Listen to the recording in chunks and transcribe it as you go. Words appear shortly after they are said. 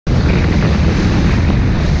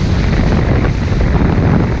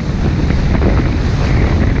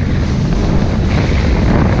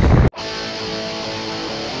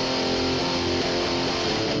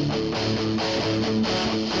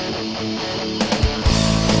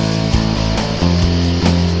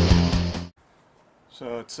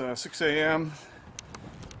It's 6 a.m.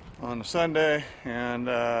 on a Sunday, and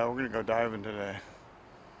we're going to go diving today.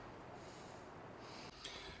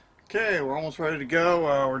 Okay, we're almost ready to go.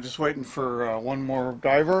 We're just waiting for one more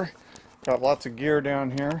diver. Got lots of gear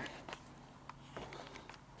down here.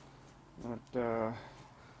 Got some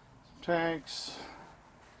tanks.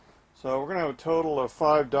 So we're going to have a total of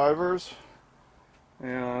 5 divers,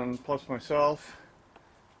 and plus myself.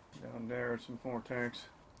 Down there, some more tanks.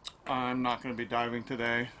 I'm not going to be diving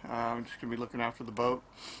today. I'm just going to be looking after the boat,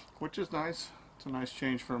 which is nice. It's a nice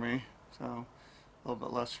change for me, so a little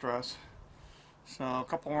bit less stress. So a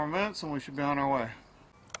couple more minutes and we should be on our way.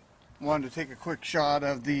 Wanted to take a quick shot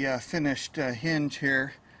of the finished hinge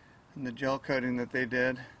here and the gel coating that they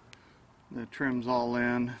did. The trim's all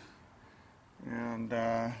in,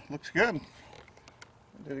 and looks good.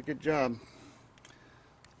 They did a good job.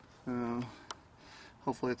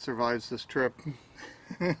 Hopefully it survives this trip.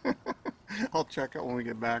 I'll check it when we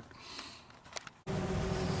get back.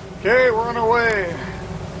 Okay, we're on our way.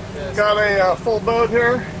 Yes. Got a full boat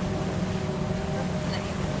here.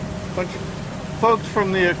 Bunch of folks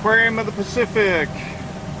from the Aquarium of the Pacific.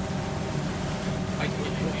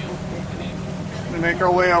 We make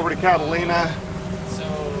our way over to Catalina. So,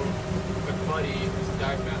 my buddy who's a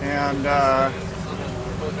dive master, and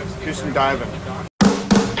do some diving.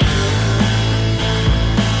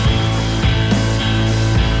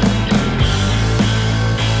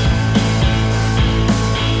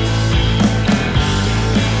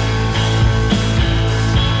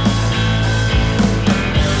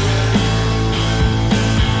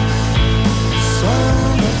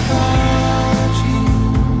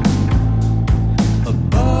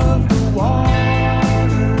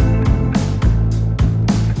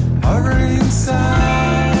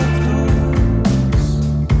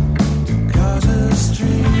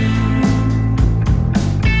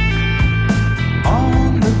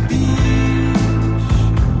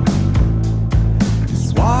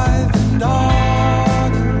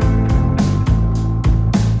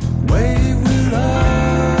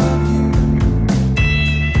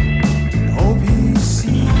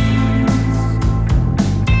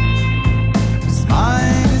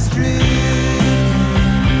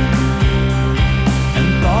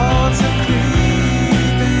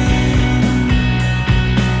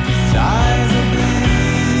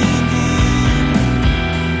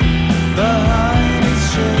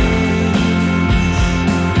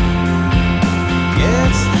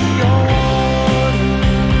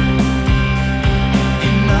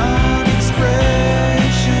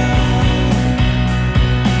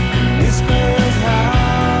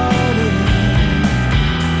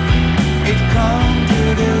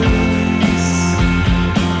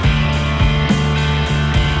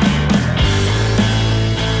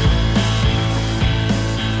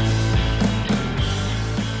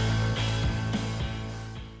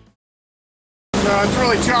 It's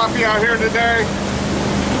really choppy out here today.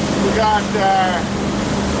 We got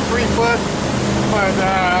 3 foot, but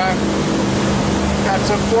got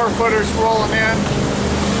some 4-footers rolling in.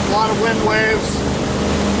 A lot of wind waves.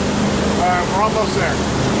 We're almost there.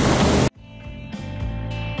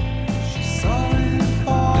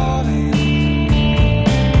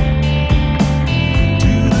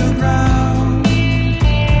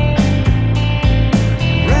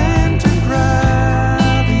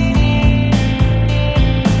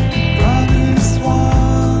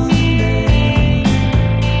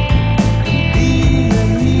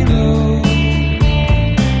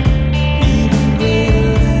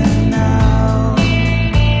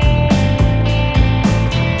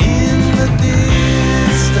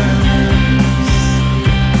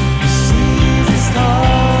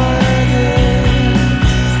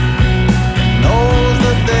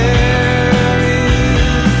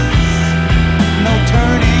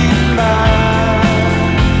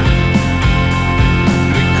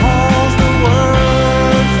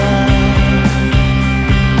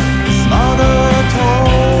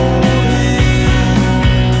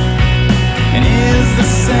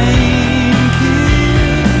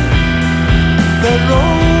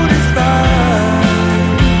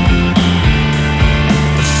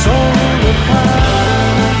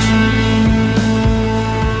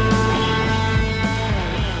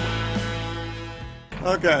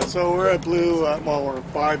 Okay, so we're at we're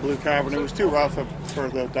by Blue Cavern. It was too rough for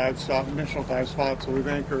the initial dive spot, so we've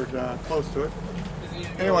anchored close to it.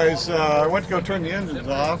 Anyways, I went to go turn the engines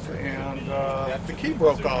off, and the key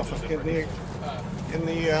broke off in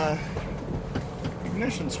the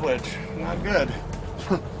ignition switch. Not good.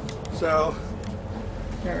 So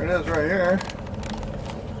here it is right here.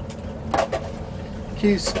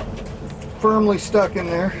 Key's firmly stuck in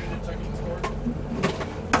there.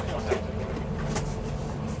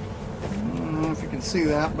 see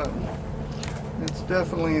that, but it's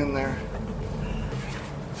definitely in there.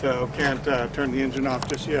 So can't turn the engine off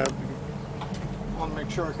just yet. I want to make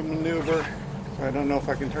sure I can maneuver. I don't know if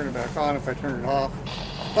I can turn it back on if I turn it off.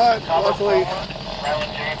 But luckily,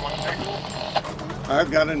 I've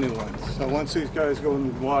got a new one. So once these guys go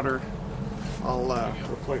in the water, I'll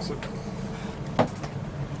replace it.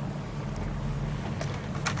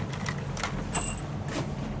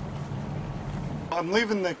 I'm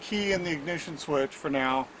leaving the key in the ignition switch for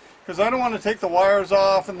now because I don't want to take the wires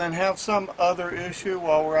off and then have some other issue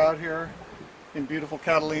while we're out here in beautiful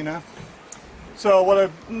Catalina. So what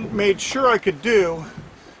I made sure I could do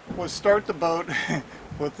was start the boat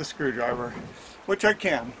with the screwdriver, which I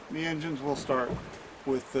can. The engines will start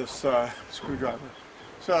with this screwdriver.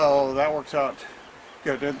 So that works out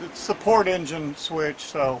good. It's a support engine switch,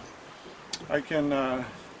 so I can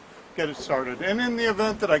get it started. And in the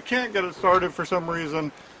event that I can't get it started for some reason,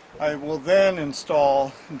 I will then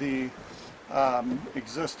install the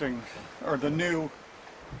existing or the new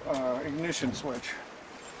ignition switch.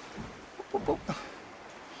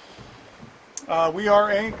 We are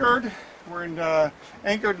anchored. We're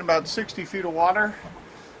anchored in about 60 feet of water.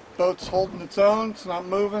 Boat's holding its own. It's not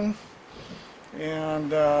moving.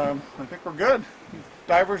 And I think we're good.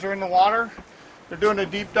 Divers are in the water. They're doing a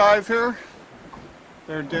deep dive here.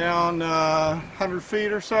 They're down 100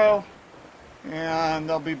 feet or so. And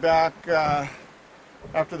they'll be back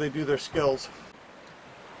after they do their skills.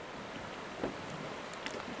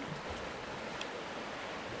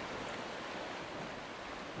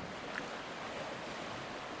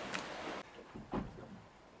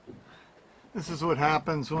 This is what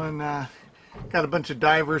happens when got a bunch of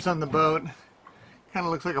divers on the boat. Kind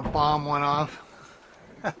of looks like a bomb went off.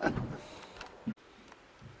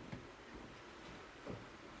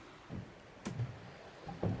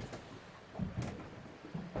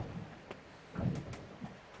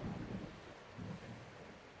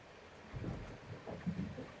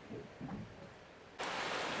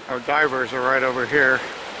 Our divers are right over here,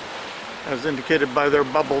 as indicated by their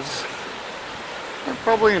bubbles. They're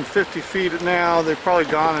probably in 50 feet now. They've probably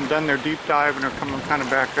gone and done their deep dive and are coming kind of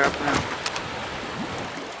back up now.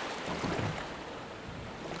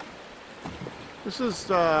 This is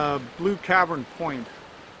Blue Cavern Point.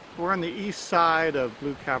 We're on the east side of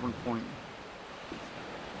Blue Cavern Point.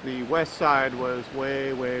 The west side was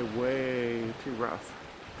way, way, way too rough.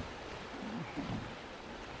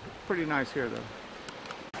 Pretty nice here though.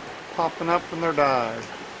 Popping up in their dive.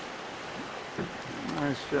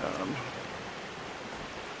 Nice job.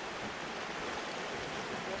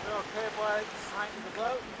 Okay, boys, sign to the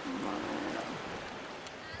boat.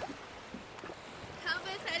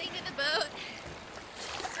 Helma's heading to the boat.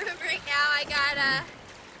 Right now I got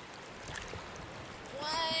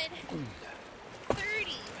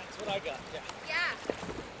 130. That's what I got, yeah.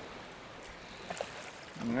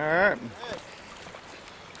 Yeah. Alright.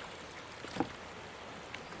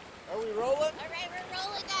 Are we rolling? Alright, we're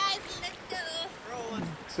rolling, guys. Let's go. Rolling.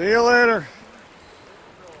 See you later.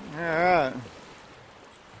 Alright.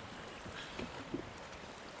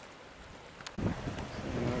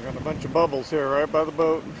 I got a bunch of bubbles here right by the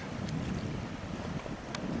boat.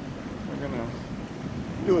 They're gonna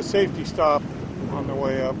do a safety stop on their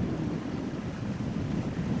way up.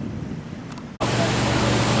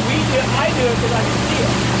 I do it because I can see it.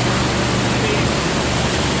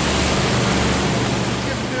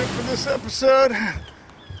 Gonna do it for this episode.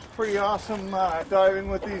 Pretty awesome diving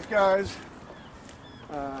with these guys.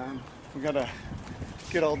 We gotta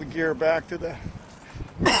get all the gear back to the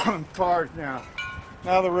cars now.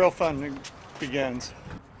 Now the real fun begins.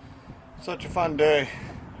 Such a fun day.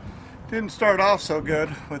 Didn't start off so good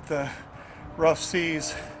with the rough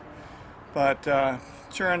seas, but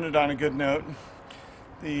sure ended on a good note.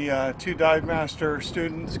 The two dive master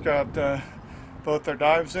students got both their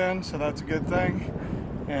dives in, so that's a good thing.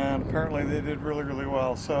 And apparently they did really, really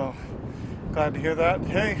well. So glad to hear that.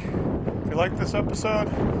 Hey, if you like this episode,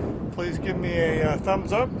 please give me a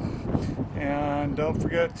thumbs up, and don't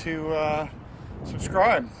forget to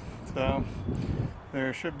subscribe. So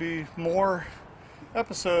there should be more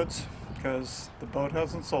episodes because the boat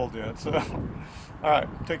hasn't sold yet. So all right,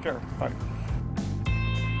 take care. Bye.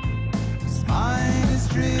 Spine is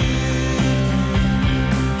drift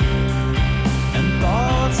and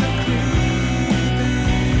thoughts are creeping.